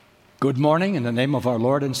Good morning in the name of our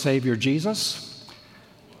Lord and Savior Jesus,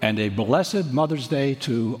 and a blessed Mother's Day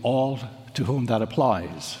to all to whom that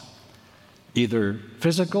applies. Either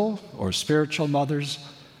physical or spiritual mothers,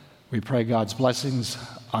 we pray God's blessings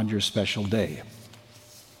on your special day.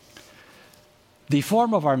 The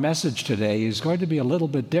form of our message today is going to be a little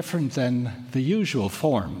bit different than the usual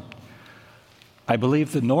form. I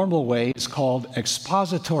believe the normal way is called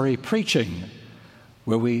expository preaching,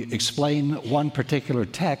 where we explain one particular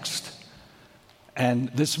text, and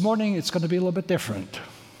this morning it's going to be a little bit different.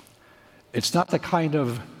 It's not the kind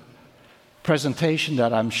of presentation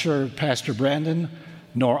that I'm sure Pastor Brandon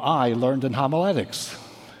nor I learned in homiletics.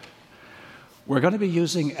 We're going to be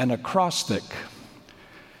using an acrostic.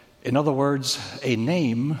 In other words, a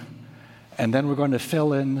name, and then we're going to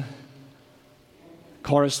fill in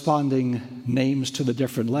corresponding names to the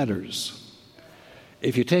different letters.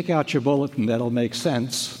 If you take out your bulletin, that'll make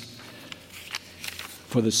sense.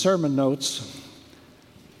 For the sermon notes,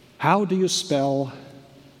 how do you spell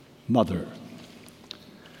mother?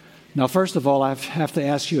 Now, first of all, I have to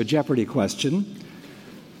ask you a Jeopardy question.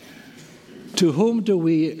 To whom do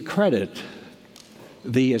we credit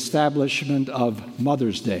the establishment of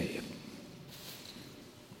Mother's Day?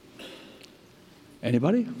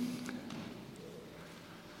 Anybody?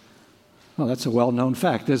 Well, that's a well-known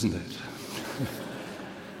fact, isn't it?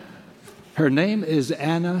 Her name is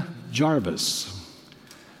Anna Jarvis.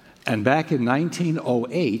 And back in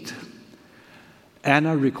 1908,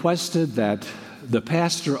 Anna requested that the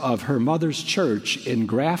pastor of her mother's church in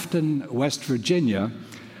Grafton, West Virginia,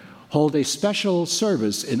 hold a special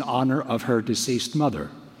service in honor of her deceased mother,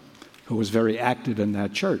 who was very active in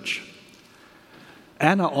that church.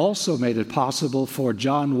 Anna also made it possible for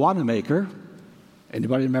John Wanamaker.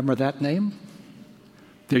 Anybody remember that name?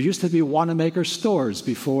 There used to be Wanamaker stores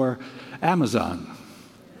before Amazon.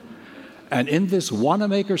 And in this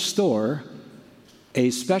Wanamaker store,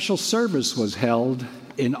 a special service was held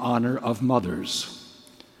in honor of mothers.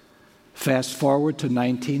 Fast forward to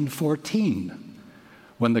 1914,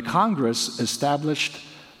 when the Congress established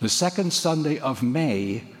the second Sunday of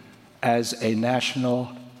May as a National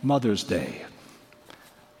Mother's Day.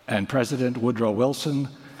 And President Woodrow Wilson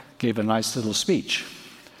gave a nice little speech.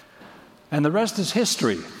 And the rest is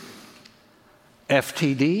history.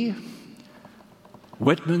 FTD,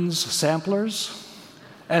 Whitman's Samplers,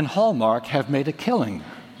 and Hallmark have made a killing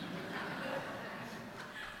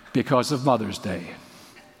because of Mother's Day.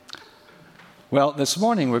 Well, this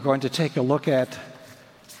morning we're going to take a look at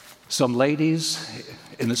some ladies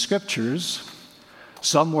in the scriptures.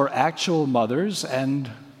 Some were actual mothers, and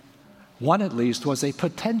one at least was a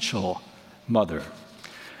potential mother.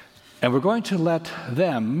 And we're going to let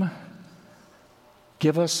them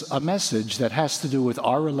give us a message that has to do with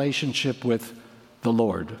our relationship with the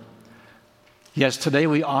Lord. Yes, today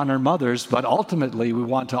we honor mothers, but ultimately we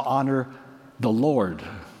want to honor the Lord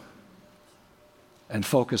and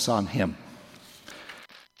focus on Him.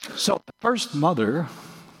 So the first mother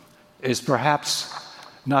is perhaps,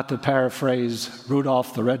 not to paraphrase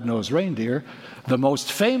Rudolph the Red-Nosed Reindeer, the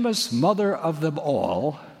most famous mother of them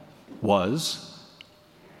all was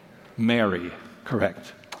Mary,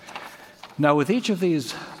 correct. Now, with each of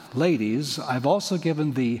these ladies, I've also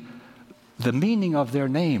given the meaning of their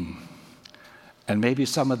name. And maybe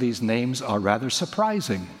some of these names are rather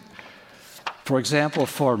surprising. For example,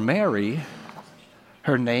 for Mary,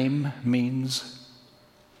 her name means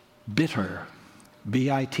bitter,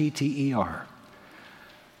 B-I-T-T-E-R.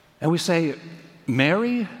 And we say,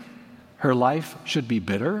 Mary, her life should be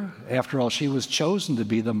bitter. After all, she was chosen to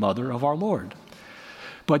be the mother of our Lord.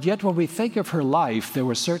 But yet when we think of her life, there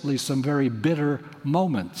were certainly some very bitter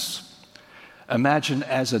moments. Imagine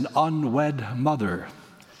as an unwed mother,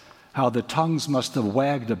 how the tongues must have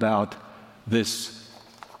wagged about this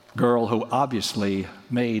girl who obviously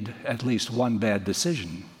made at least one bad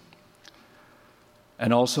decision.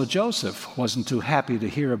 And also Joseph wasn't too happy to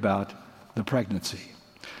hear about the pregnancy.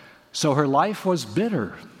 So her life was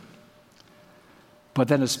bitter. But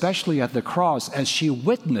then especially at the cross, as she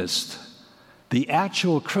witnessed the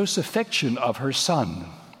actual crucifixion of her son,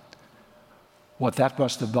 what that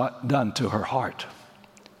must have done to her heart.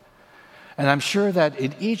 And I'm sure that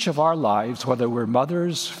in each of our lives, whether we're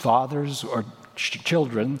mothers, fathers, or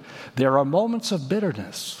children, there are moments of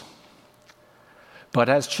bitterness. But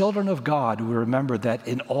as children of God, we remember that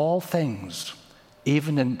in all things,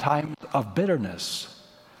 even in times of bitterness,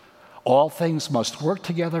 all things must work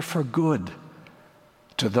together for good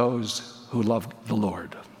to those who love the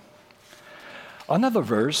Lord. Another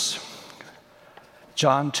verse,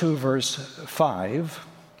 John 2, verse 5,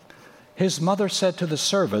 his mother said to the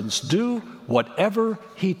servants, "Do whatever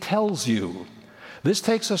he tells you." This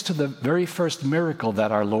takes us to the very first miracle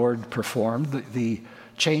that our Lord performed, the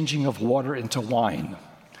changing of water into wine.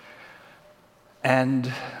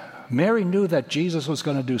 And Mary knew that Jesus was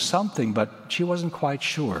going to do something, but she wasn't quite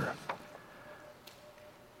sure.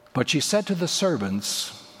 But she said to the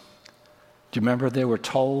servants, do you remember they were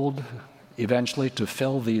told eventually to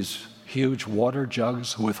fill these huge water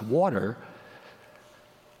jugs with water?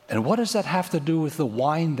 And what does that have to do with the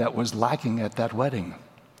wine that was lacking at that wedding?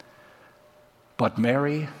 But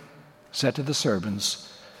Mary said to the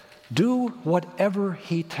servants, do whatever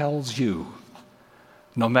he tells you,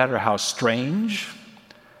 no matter how strange,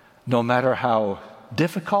 no matter how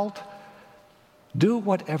difficult, do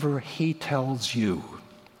whatever he tells you.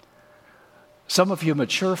 Some of you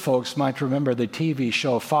mature folks might remember the TV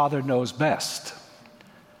show Father Knows Best.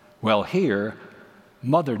 Well, here,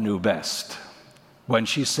 Mother knew best when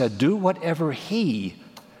she said, do whatever he,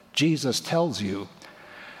 Jesus, tells you.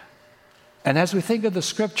 And as we think of the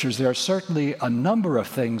scriptures, there are certainly a number of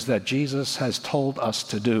things that Jesus has told us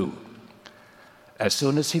to do. As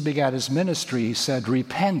soon as he began his ministry, he said,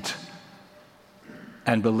 repent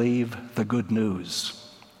and believe the good news.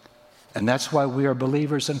 And that's why we are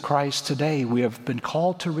believers in Christ today. We have been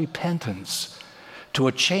called to repentance, to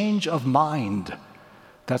a change of mind.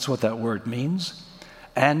 That's what that word means.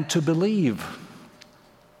 And to believe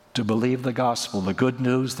the gospel, the good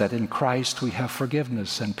news that in Christ we have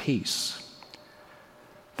forgiveness and peace.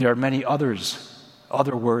 There are many other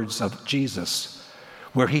words of Jesus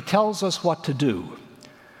where he tells us what to do.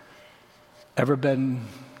 Ever been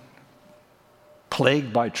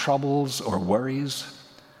plagued by troubles or worries?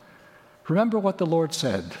 Remember what the Lord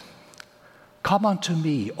said, come unto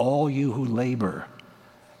me, all you who labor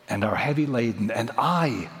and are heavy laden, and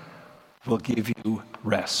I will give you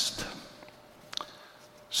rest.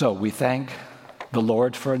 So we thank the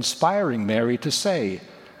Lord for inspiring Mary to say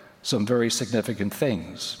some very significant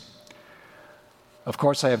things. Of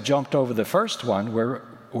course, I have jumped over the first one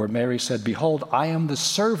where Mary said, behold, I am the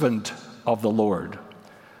servant of the Lord,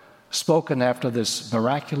 spoken after this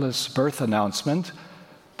miraculous birth announcement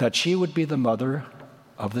that she would be the mother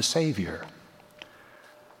of the Savior.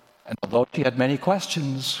 And although she had many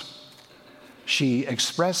questions, she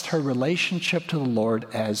expressed her relationship to the Lord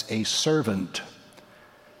as a servant,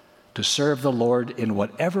 to serve the Lord in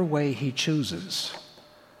whatever way he chooses.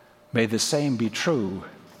 May the same be true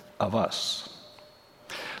of us.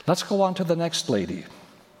 Let's go on to the next lady.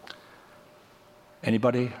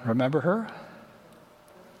 Anybody remember her?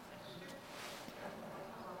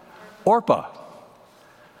 Orpah.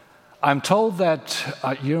 I'm told that,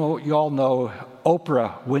 you all know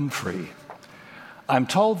Oprah Winfrey. I'm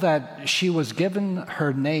told that she was given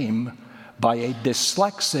her name by a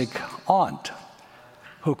dyslexic aunt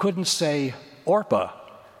who couldn't say Orpah,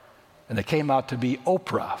 and it came out to be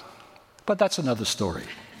Oprah. But that's another story.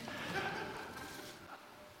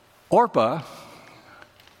 Orpah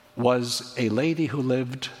was a lady who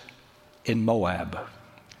lived in Moab.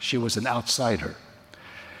 She was an outsider.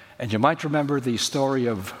 And you might remember the story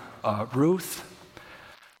of Ruth,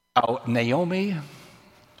 how Naomi,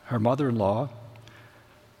 her mother-in-law,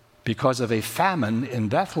 because of a famine in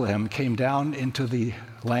Bethlehem, came down into the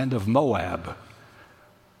land of Moab,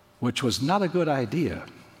 which was not a good idea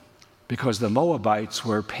because the Moabites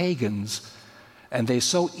were pagans and they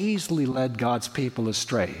so easily led God's people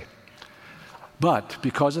astray. But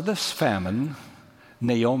because of this famine,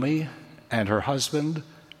 Naomi and her husband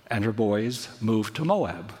and her boys moved to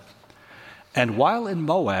Moab. And while in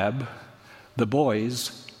Moab, the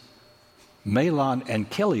boys, Mahlon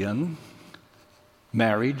and Chilion,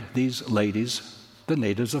 married these ladies, the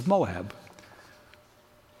natives of Moab,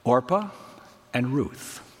 Orpah and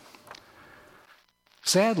Ruth.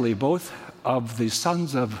 Sadly, both of the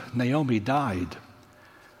sons of Naomi died,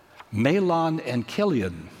 Mahlon and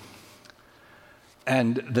Chilion.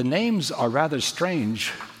 And the names are rather strange.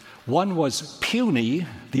 One was puny,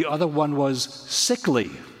 the other one was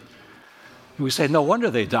sickly. We say, no wonder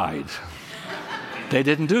they died. They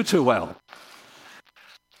didn't do too well.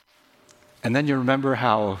 And then you remember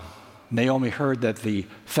how Naomi heard that the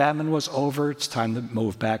famine was over, it's time to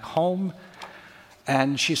move back home.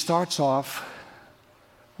 And she starts off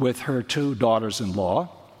with her two daughters-in-law.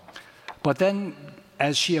 But then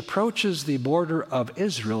as she approaches the border of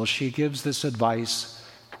Israel, she gives this advice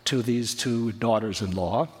to these two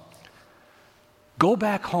daughters-in-law. Go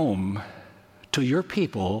back home to your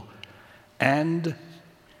people and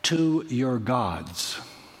to your gods.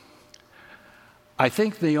 I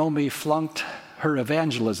think Naomi flunked her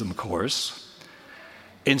evangelism course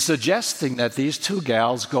in suggesting that these two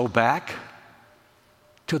gals go back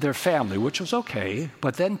to their family, which was okay,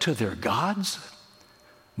 but then to their gods?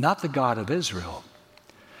 Not the God of Israel.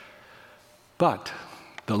 But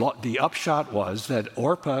the upshot was that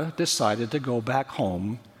Orpah decided to go back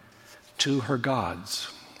home to her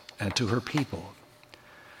gods and to her people.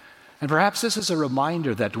 And perhaps this is a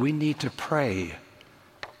reminder that we need to pray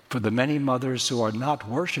for the many mothers who are not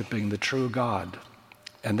worshiping the true God,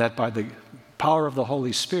 and that by the power of the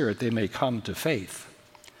Holy Spirit they may come to faith.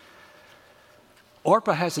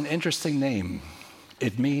 Orpah has an interesting name.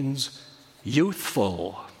 It means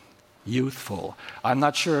youthful. Youthful. I'm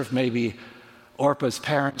not sure if maybe Orpah's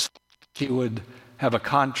parents, she would have a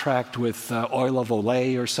contract with Oil of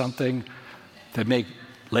Olay or something to make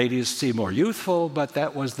ladies seem more youthful, but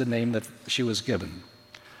that was the name that she was given.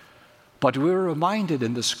 But we were reminded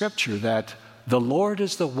in the scripture that the Lord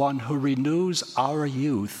is the one who renews our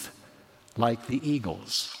youth like the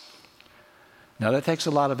eagles. Now that takes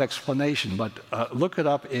a lot of explanation, but look it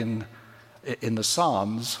up in the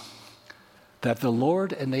Psalms, that the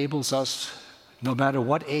Lord enables us, no matter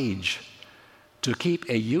what age, to keep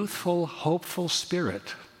a youthful, hopeful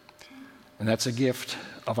spirit. And that's a gift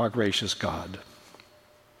of our gracious God.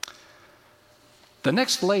 The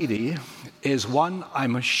next lady is one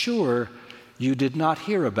I'm sure you did not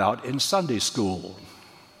hear about in Sunday school.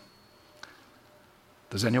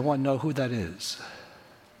 Does anyone know who that is?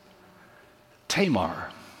 Tamar.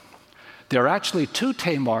 There are actually two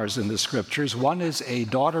Tamars in the scriptures. One is a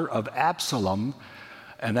daughter of Absalom,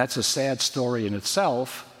 and that's a sad story in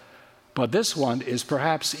itself. But this one is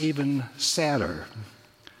perhaps even sadder.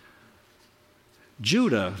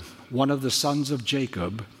 Judah, one of the sons of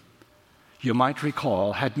Jacob, you might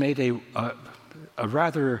recall, had made a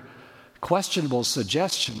rather questionable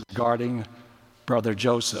suggestion regarding brother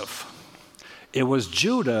Joseph. It was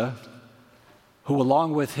Judah who,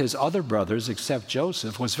 along with his other brothers, except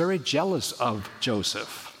Joseph, was very jealous of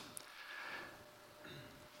Joseph.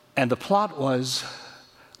 And the plot was,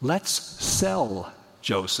 let's sell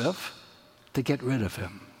Joseph to get rid of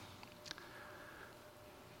him.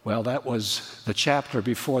 Well, that was the chapter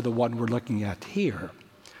before the one we're looking at here.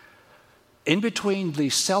 In between the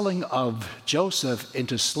selling of Joseph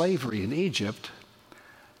into slavery in Egypt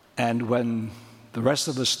and when the rest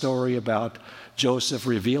of the story about Joseph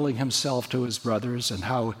revealing himself to his brothers and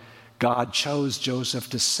how God chose Joseph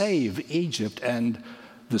to save Egypt and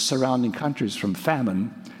the surrounding countries from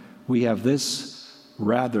famine, we have this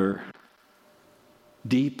rather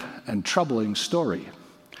deep and troubling story.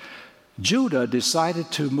 Judah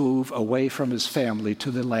decided to move away from his family to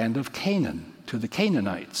the land of Canaan, to the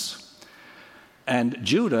Canaanites. And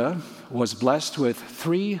Judah was blessed with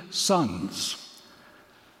 3 sons,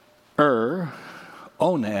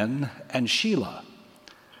 Onan, and Shelah.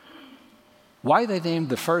 Why they named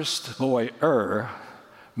the first boy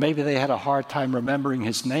maybe they had a hard time remembering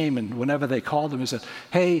his name, and whenever they called him, he said,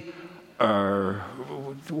 "Hey,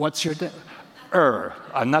 what's your name?"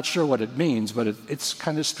 I'm not sure what it means, but it's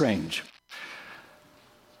kind of strange.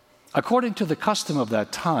 According to the custom of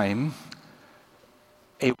that time,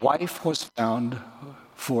 a wife was found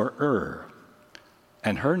for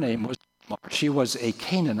and her name was Tamar. She was a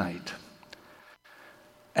Canaanite.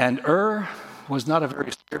 And was not a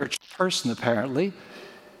very spiritual person, apparently.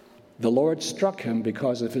 The Lord struck him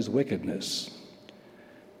because of his wickedness.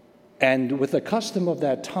 And with the custom of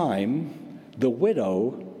that time, the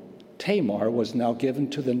widow, Tamar, was now given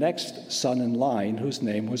to the next son in line, whose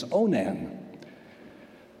name was Onan.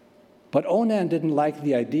 But Onan didn't like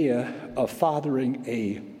the idea of fathering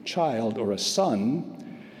a child or a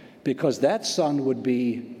son, because that son would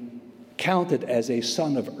be counted as a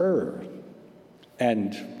son of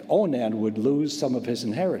and Onan would lose some of his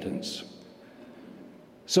inheritance.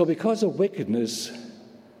 So because of wickedness,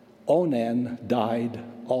 Onan died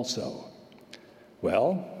also.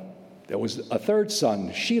 Well, there was a third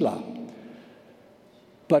son, Shelah.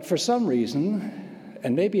 But for some reason,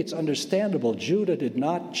 and maybe it's understandable, Judah did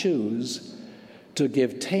not choose to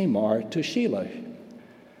give Tamar to Shelah.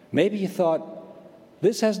 Maybe he thought,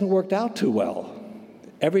 this hasn't worked out too well.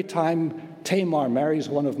 Every time Tamar marries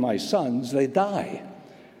one of my sons, they die.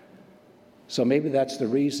 So maybe that's the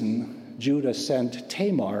reason Judah sent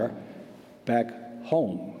Tamar back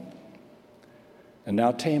home. And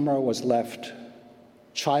now Tamar was left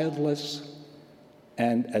childless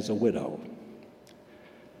and as a widow.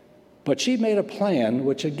 But she made a plan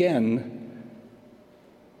which, again,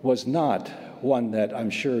 was not one that I'm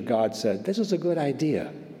sure God said, this is a good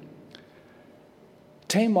idea.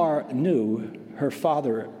 Tamar knew her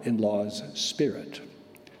father-in-law's spirit.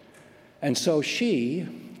 And so she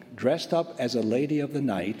dressed up as a lady of the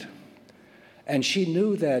night, and she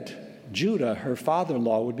knew that Judah, her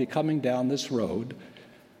father-in-law, would be coming down this road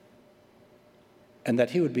and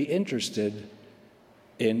that he would be interested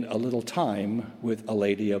in a little time with a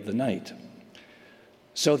lady of the night.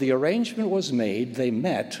 So the arrangement was made, they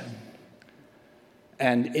met,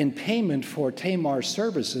 and in payment for Tamar's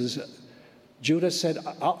services, Judah said,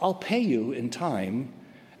 I'll pay you in time.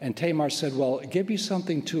 And Tamar said, well, give me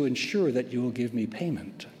something to ensure that you will give me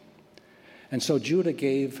payment. And so Judah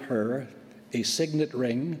gave her a signet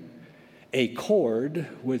ring, a cord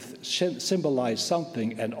which symbolized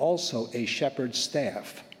something, and also a shepherd's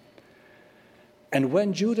staff. And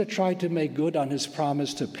when Judah tried to make good on his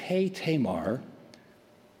promise to pay Tamar,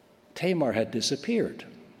 Tamar had disappeared.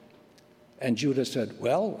 And Judah said,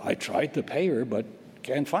 well, I tried to pay her, but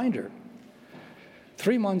can't find her.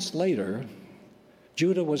 3 months later,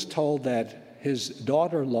 Judah was told that his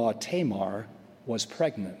daughter-in-law Tamar was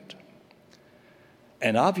pregnant.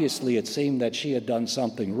 And obviously it seemed that she had done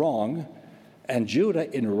something wrong, and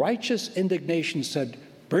Judah, in righteous indignation, said,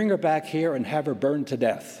 bring her back here and have her burned to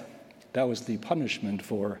death. That was the punishment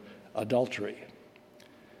for adultery.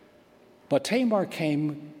 But Tamar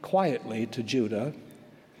came quietly to Judah,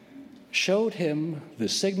 showed him the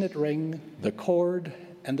signet ring, the cord,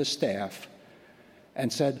 and the staff,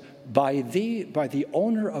 and said, by the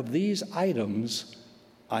owner of these items,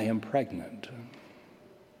 I am pregnant.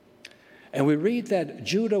 And we read that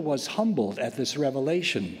Judah was humbled at this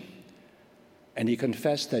revelation, and he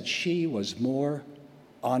confessed that she was more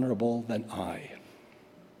honorable than I.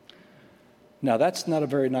 Now, that's not a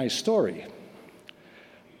very nice story,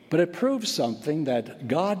 but it proves something, that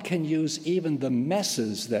God can use even the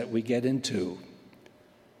messes that we get into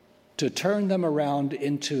to turn them around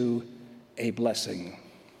into a blessing.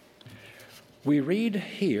 We read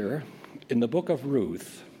here in the book of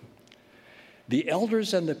Ruth, the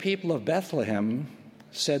elders and the people of Bethlehem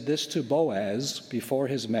said this to Boaz before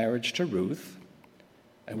his marriage to Ruth,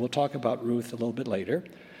 and we'll talk about Ruth a little bit later.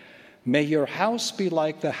 May your house be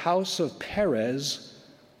like the house of Perez,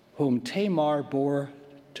 whom Tamar bore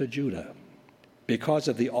to Judah, because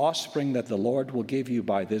of the offspring that the Lord will give you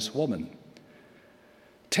by this woman.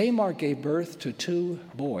 Tamar gave birth to 2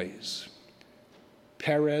 boys,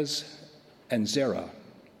 Perez and Zerah.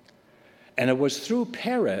 And it was through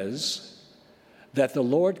Perez that the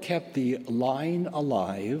Lord kept the line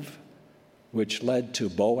alive, which led to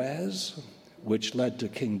Boaz, which led to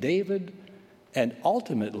King David, and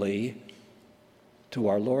ultimately to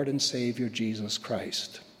our Lord and Savior Jesus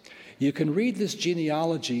Christ. You can read this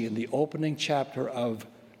genealogy in the opening chapter of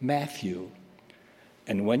Matthew.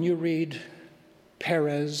 And when you read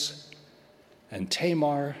Perez and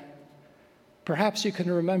Tamar, perhaps you can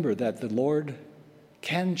remember that the Lord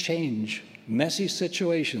can change messy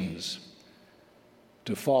situations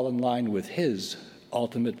to fall in line with his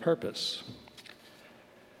ultimate purpose.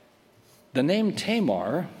 The name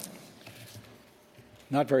Tamar,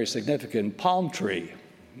 not very significant, palm tree.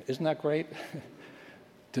 Isn't that great?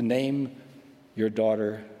 To name your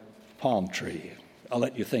daughter Palm Tree. I'll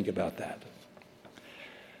let you think about that.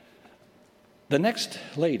 The next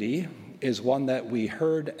lady is one that we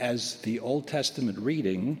heard as the Old Testament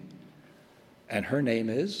reading, and her name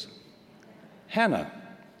is Hannah.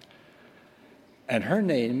 And her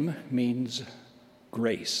name means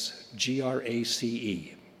grace, Grace.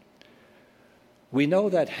 We know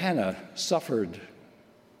that Hannah suffered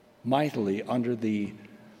mightily under the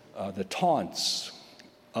taunts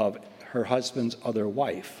of her husband's other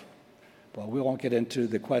wife. Well, we won't get into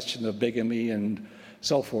the question of bigamy and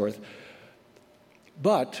so forth.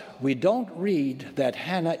 But we don't read that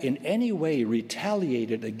Hannah in any way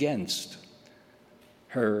retaliated against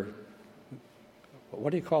her,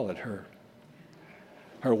 what do you call it, her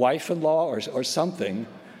wife-in-law or something.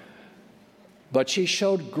 But she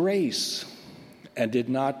showed grace and did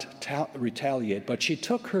not retaliate. But she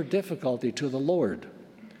took her difficulty to the Lord.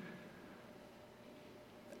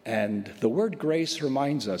 And the word grace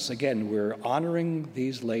reminds us, again, we're honoring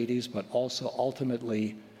these ladies, but also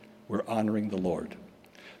ultimately we're honoring the Lord.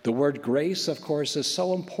 The word grace, of course, is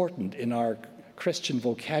so important in our Christian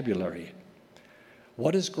vocabulary.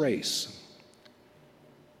 What is grace?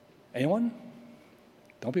 Anyone?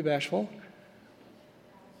 Don't be bashful.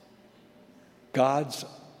 God's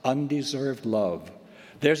undeserved love.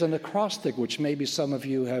 There's an acrostic which maybe some of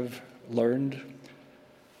you have learned.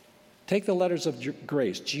 Take the letters of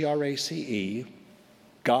grace, Grace,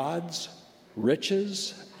 God's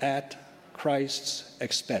riches at Christ's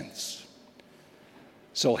expense.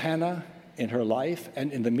 So Hannah, in her life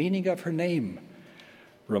and in the meaning of her name,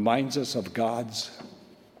 reminds us of God's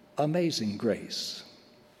amazing grace.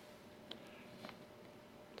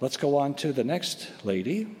 Let's go on to the next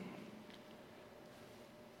lady.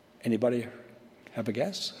 Anybody have a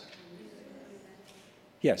guess?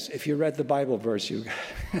 Yes, if you read the Bible verse, you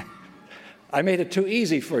I made it too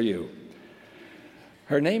easy for you.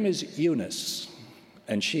 Her name is Eunice,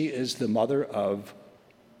 and she is the mother of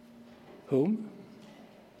whom?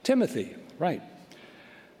 Timothy, right.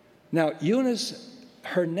 Now, Eunice,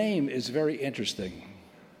 her name is very interesting.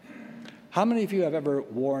 How many of you have ever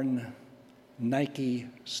worn Nike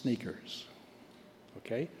sneakers?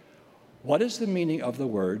 Okay. What is the meaning of the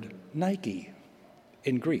word Nike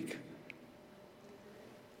in Greek?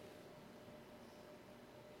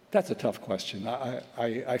 That's a tough question.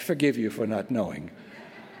 I forgive you for not knowing.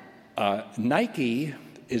 Nike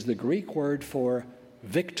is the Greek word for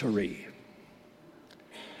victory.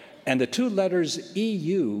 And the two letters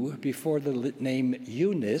EU before the name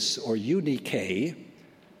Eunice or Eunike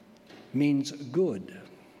means good.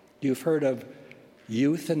 You've heard of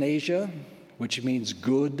euthanasia, which means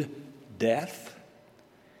good death.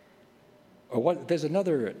 Or what? There's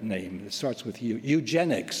another name that starts with U.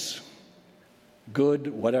 Eugenics. Good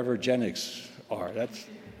whatever genics are. That's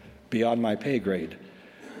beyond my pay grade.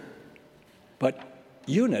 But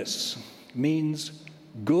Eunice means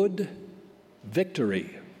good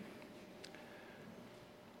victory.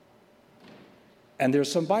 And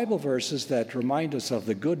there's some Bible verses that remind us of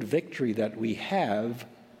the good victory that we have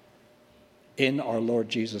in our Lord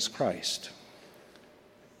Jesus Christ.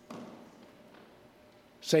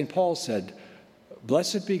 St. Paul said,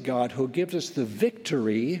 "Blessed be God who gives us the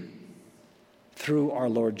victory through our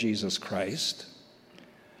Lord Jesus Christ."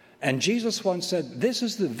 And Jesus once said, "This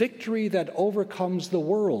is the victory that overcomes the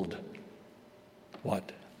world."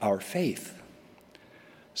 What? Our faith.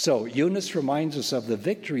 So Eunice reminds us of the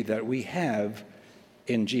victory that we have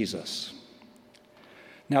in Jesus.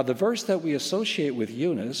 Now, the verse that we associate with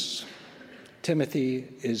Eunice, Timothy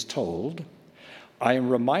is told, "I am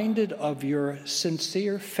reminded of your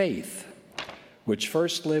sincere faith, which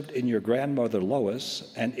first lived in your grandmother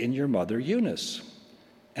Lois and in your mother Eunice,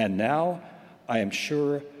 and now I am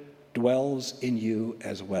sure dwells in you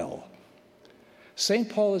as well." St.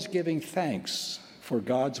 Paul is giving thanks for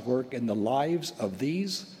God's work in the lives of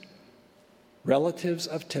these relatives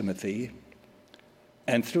of Timothy,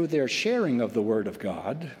 and through their sharing of the Word of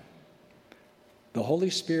God, the Holy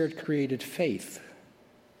Spirit created faith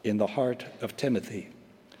in the heart of Timothy.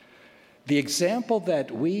 The example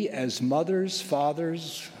that we as mothers,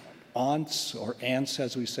 fathers, aunts, or aunts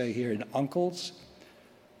as we say here, and uncles,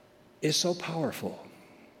 is so powerful.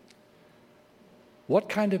 What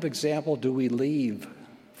kind of example do we leave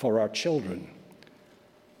for our children?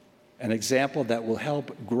 An example that will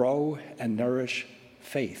help grow and nourish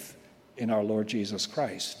faith in our Lord Jesus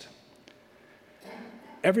Christ.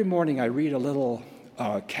 Every morning I read a little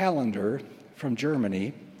calendar from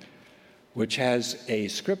Germany, which has a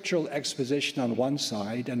scriptural exposition on one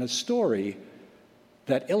side and a story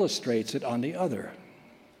that illustrates it on the other.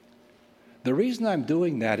 The reason I'm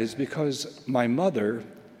doing that is because my mother,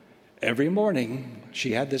 every morning,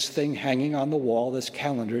 she had this thing hanging on the wall, this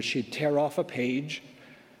calendar. She'd tear off a page,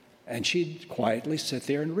 and she'd quietly sit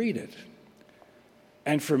there and read it.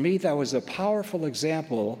 And for me, that was a powerful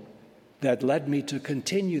example that led me to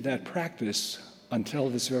continue that practice until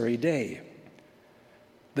this very day.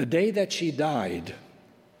 The day that she died,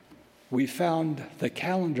 we found the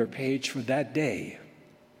calendar page for that day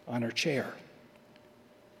on her chair.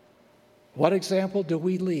 What example do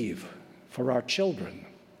we leave for our children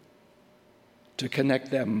to connect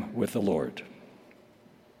them with the Lord?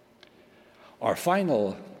 Our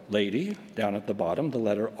final lady, down at the bottom, the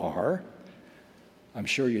letter R, I'm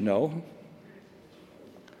sure you know,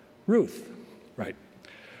 Ruth, right.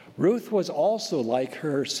 Ruth was also, like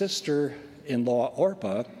her sister-in-law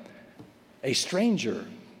Orpah, a stranger.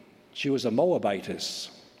 She was a Moabitess,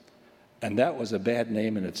 and that was a bad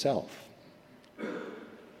name in itself.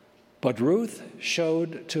 But Ruth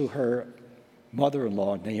showed to her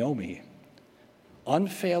mother-in-law, Naomi,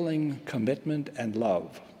 unfailing commitment and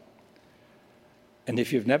love. And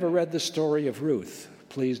if you've never read the story of Ruth,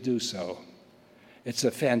 please do so. It's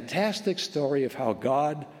a fantastic story of how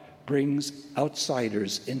God brings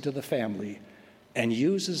outsiders into the family and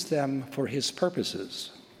uses them for his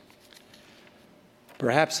purposes.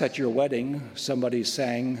 Perhaps at your wedding, somebody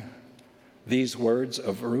sang these words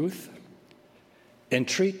of Ruth: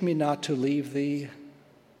 "Entreat me not to leave thee,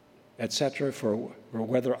 etc., for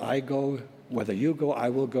whether I go, whether you go, I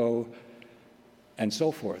will go," and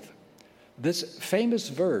so forth. This famous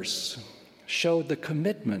verse showed the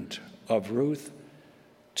commitment of Ruth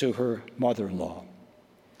to her mother-in-law.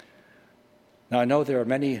 Now, I know there are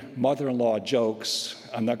many mother-in-law jokes.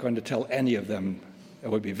 I'm not going to tell any of them. It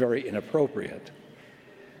would be very inappropriate.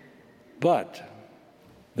 But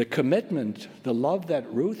the commitment, the love that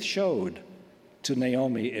Ruth showed to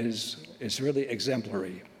Naomi is really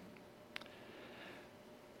exemplary.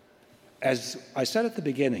 As I said at the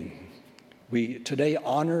beginning, We today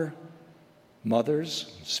honor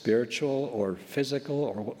mothers, spiritual or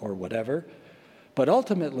physical or whatever, but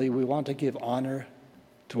ultimately we want to give honor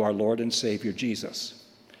to our Lord and Savior Jesus.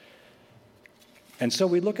 And so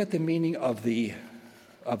we look at the meaning of the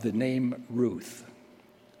name Ruth.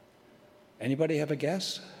 Anybody have a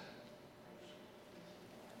guess?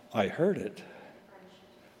 I heard it.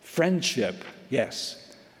 Friendship, yes.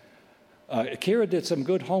 Kira did some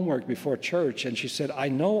good homework before church, and she said, I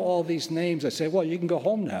know all these names. I said, well, you can go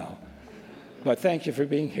home now. But thank you for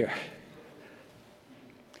being here.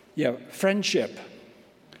 Yeah, friendship.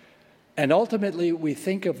 And ultimately, we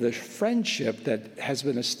think of the friendship that has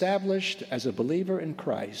been established as a believer in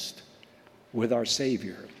Christ with our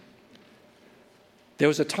Savior. There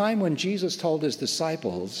was a time when Jesus told his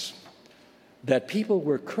disciples that people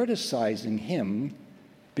were criticizing him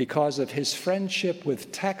because of his friendship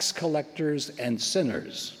with tax collectors and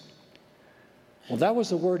sinners. Well, that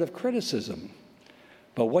was a word of criticism.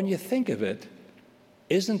 But when you think of it,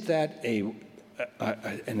 isn't that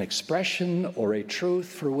an expression or a truth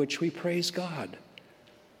for which we praise God?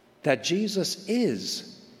 That Jesus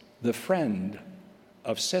is the friend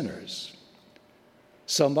of sinners.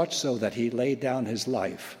 So much so that he laid down his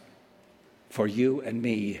life for you and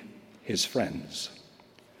me, his friends.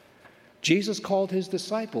 Jesus called his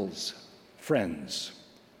disciples friends.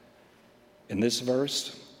 In this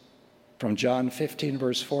verse from John 15,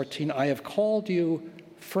 verse 14, I have called you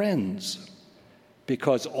friends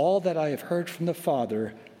because all that I have heard from the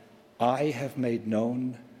Father, I have made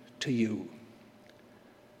known to you.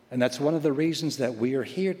 And that's one of the reasons that we are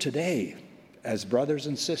here today as brothers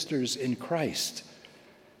and sisters in Christ,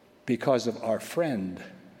 because of our friend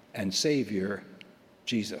and Savior,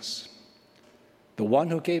 Jesus, the one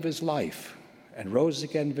who gave his life and rose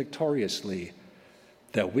again victoriously,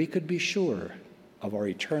 that we could be sure of our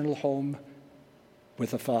eternal home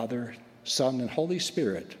with the Father, Son, and Holy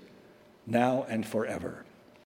Spirit, now and forever.